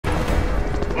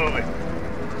moving.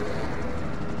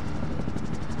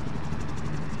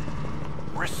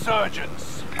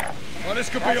 Resurgence. Oh, this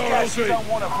could be That's our gas you LZ. don't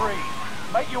want to breathe.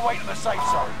 Make your way to the safe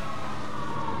zone.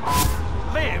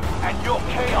 Liv and your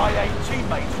KIA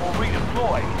teammates will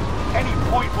redeploy. Any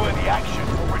point-worthy action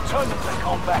will return them to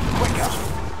combat quicker.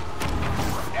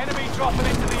 Enemy dropping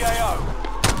into the AO.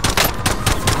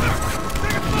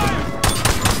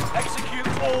 Execute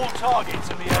all targets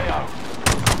in the AO.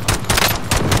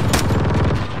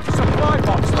 Supply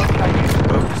box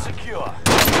located. Move to secure.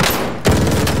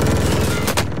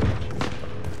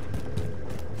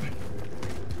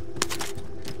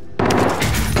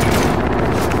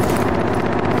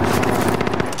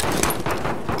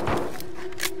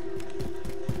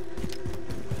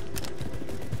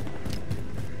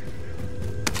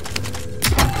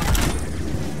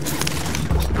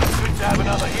 Have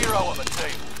another hero on the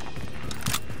team.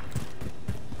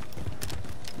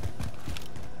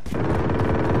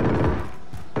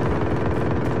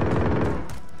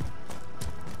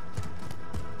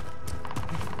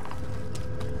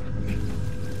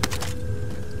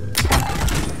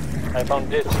 I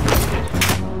found this.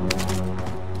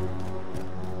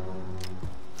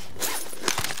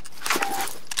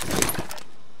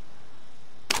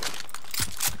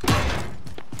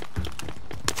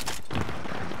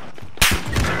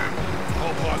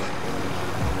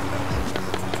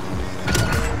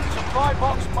 Supply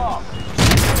box marked.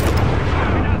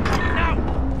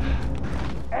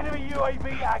 Enemy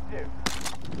UAV active.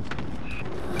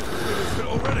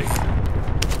 Already.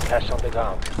 Cash on the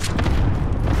ground.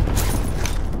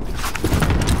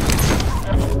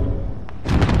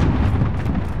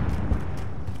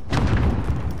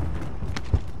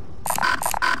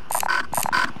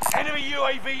 Enemy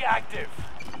UAV active.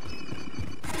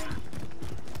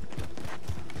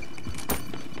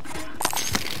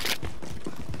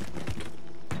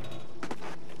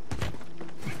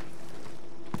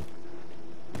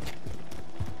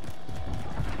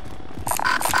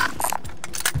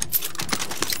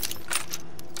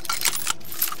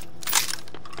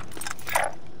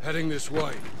 Heading this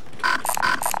way.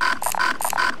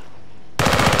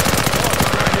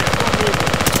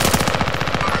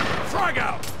 Frag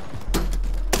out!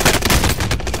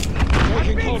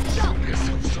 Working close.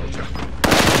 Yes, soldier.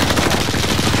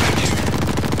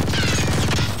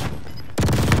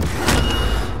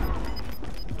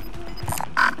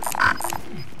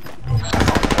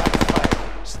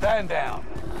 Stand down.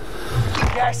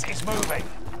 Gas is moving.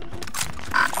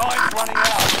 Time's running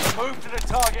out. Move to the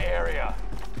target area.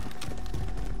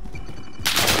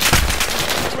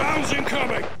 Rounds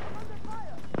incoming!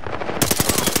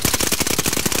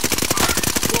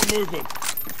 Got movement.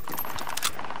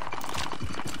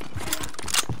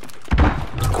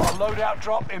 Got a loadout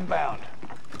drop inbound.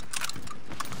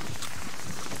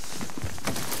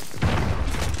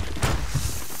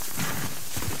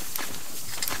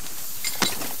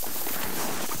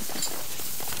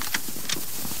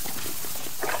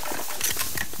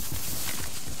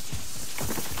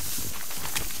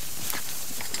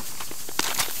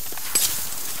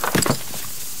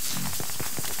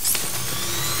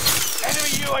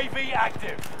 UAV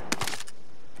active.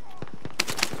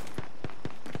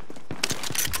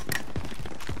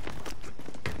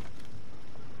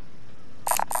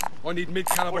 I need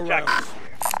mid-caliber rounds.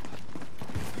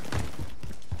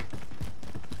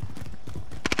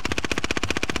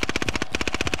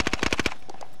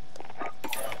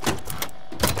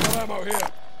 Got ammo here.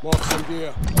 Mark some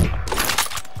gear.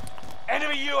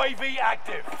 Enemy UAV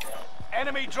active.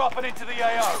 Enemy dropping into the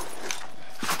AO.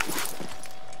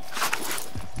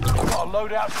 Got a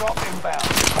loadout drop inbound.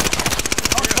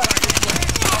 Contract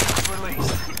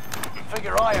release.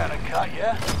 Figure I earn a cut,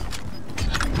 yeah?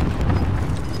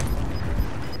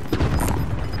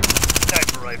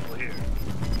 Sniper rifle here.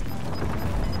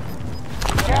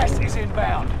 Gas is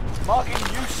inbound. Marking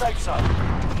new safe zone.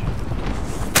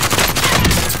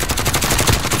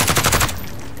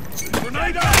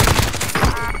 Grenade out!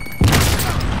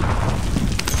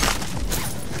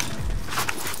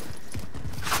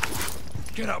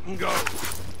 Get up and go.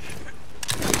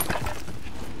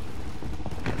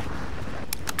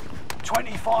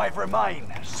 25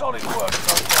 remain. Solid work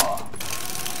so far.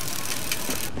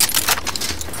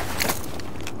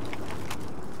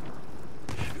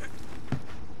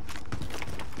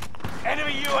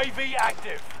 Enemy UAV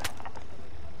active.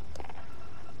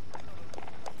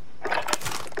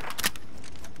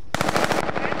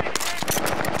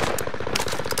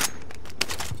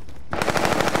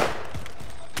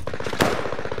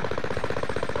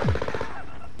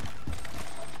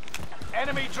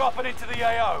 Enemy dropping into the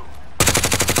AO.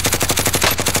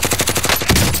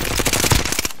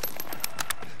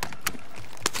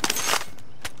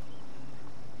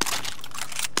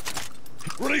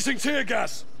 Releasing tear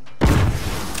gas!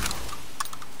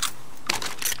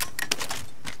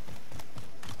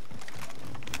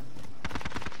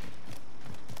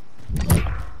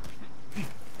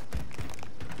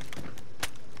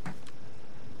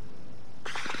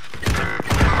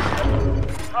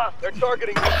 They're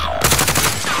targeting you.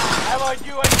 Allied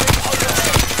UAV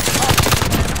overhead.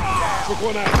 Took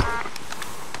one out.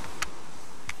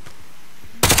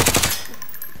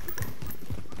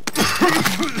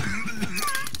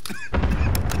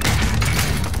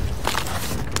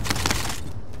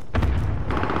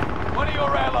 One of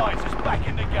your allies is back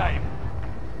in the game.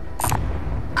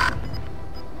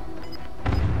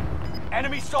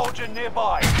 Enemy soldier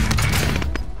nearby.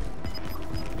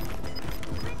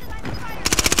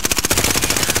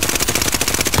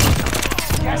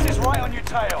 Gas is right on your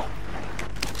tail.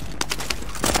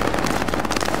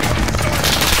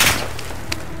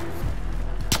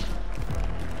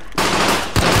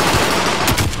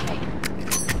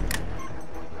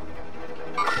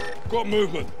 Got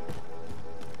movement.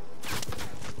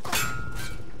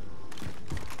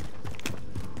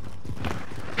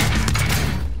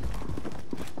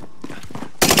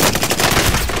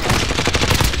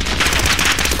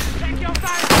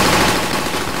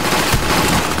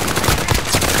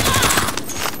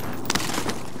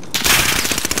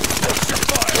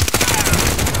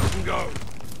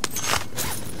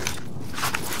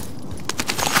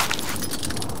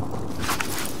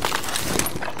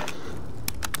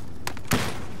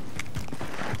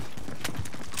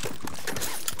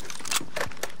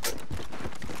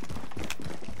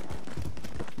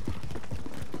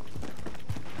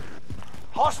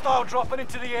 Hostile dropping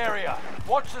into the area.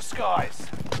 Watch the skies.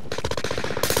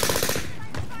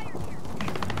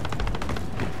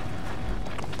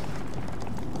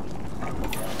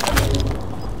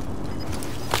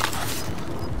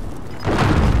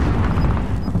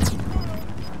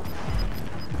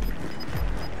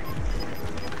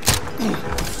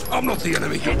 I'm not the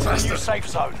enemy, you Get to the new bastard! safe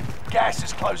zone. Gas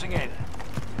is closing in.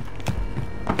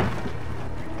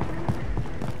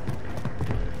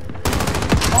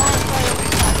 Fire failed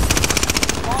intact.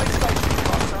 5 station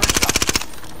shots are intact.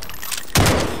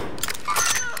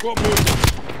 Got movement.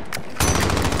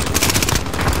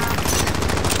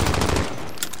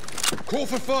 Call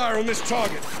for fire on this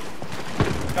target.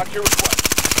 Got your request.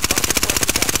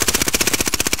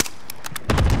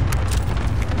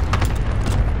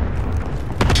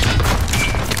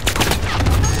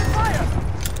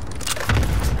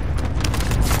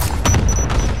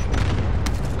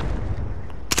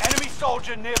 Enemy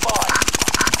soldier nearby.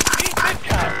 He's been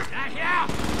carried.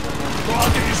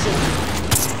 Target is sorted.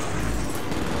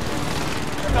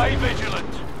 Stay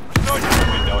vigilant. Resurgence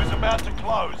window is about to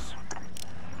close.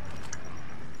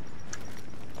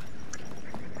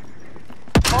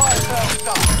 Fire sales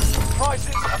done.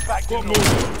 Prices are back to Got normal.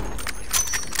 movement.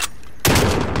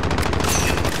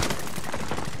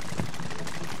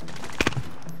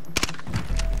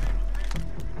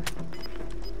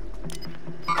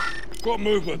 Got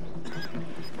movement.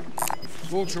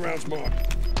 Launch rounds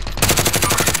marked.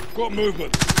 Got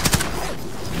movement.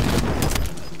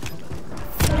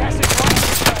 Gas is right on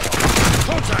your tail.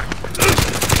 Contact!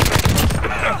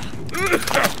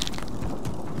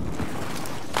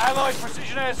 Allied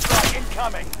precision airstrike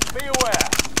incoming. Be aware.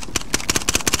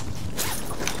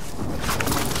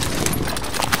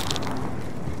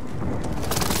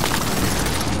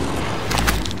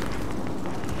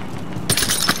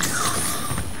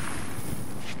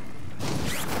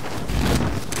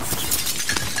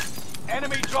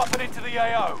 Enemy dropping into the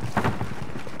AO.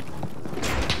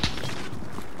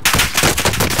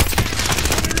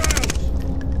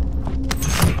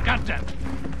 Got them.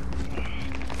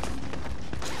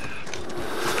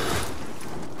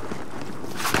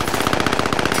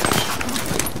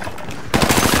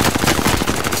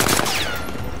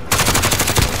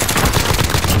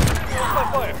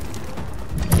 Fire.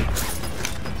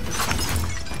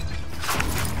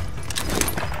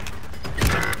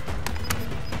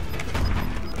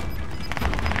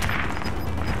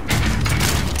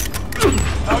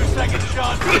 No second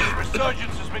chance.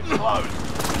 Resurgence has been closed.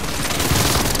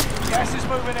 Gas is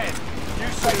moving in.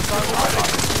 New safe zone ready.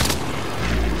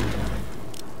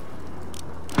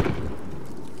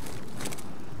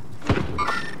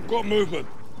 Got movement.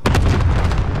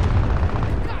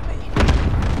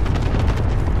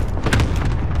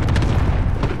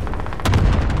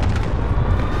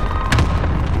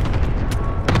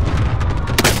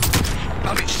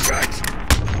 I'll be straight.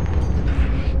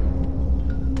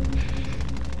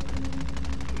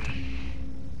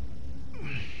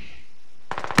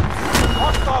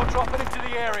 Hostile dropping into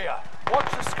the area.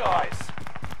 Watch the skies.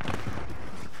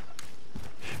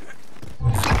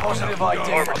 Positive ID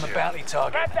on the bounty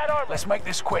target. Grab that armor. Let's make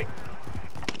this quick.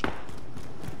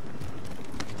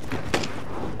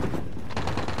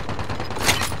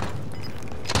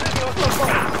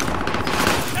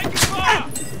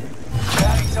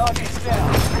 Bounty target's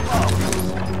down.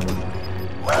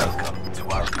 Welcome to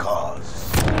our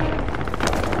cause.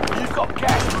 You've got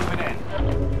gas moving in.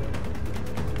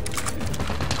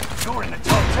 You're in the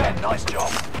top 10. Nice job.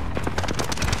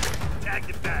 Tag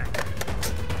it back.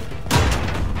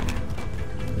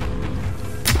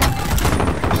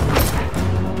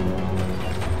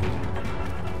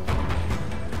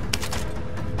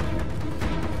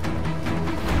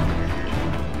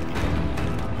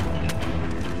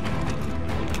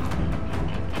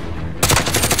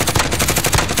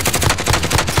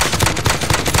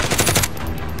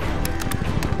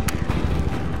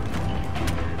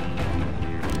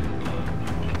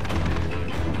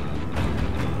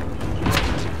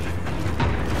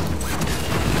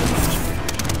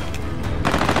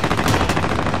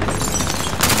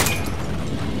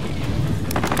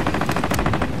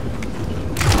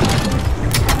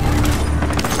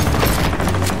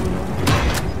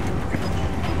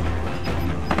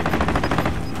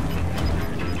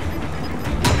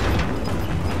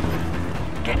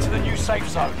 Get to the new safe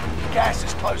zone. Gas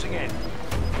is closing in.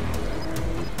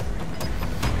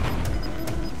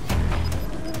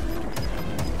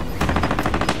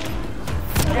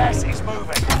 Gas is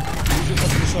moving. You just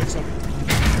have to say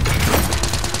something.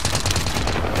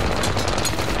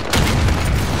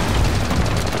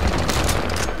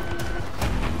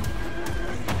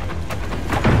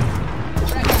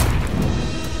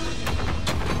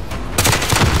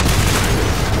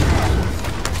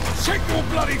 Check your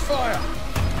bloody fire!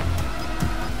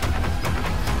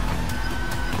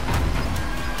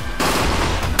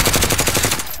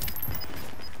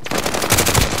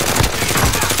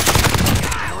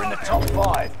 You're in the top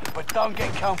 5, but don't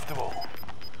get comfortable.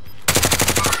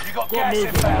 You got Go gas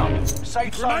move. inbound.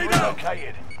 Safe zone Grenade out.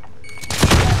 relocated.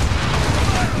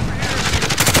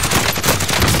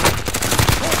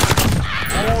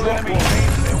 All enemy teams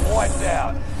have been wiped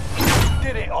out. You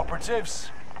did it, operatives.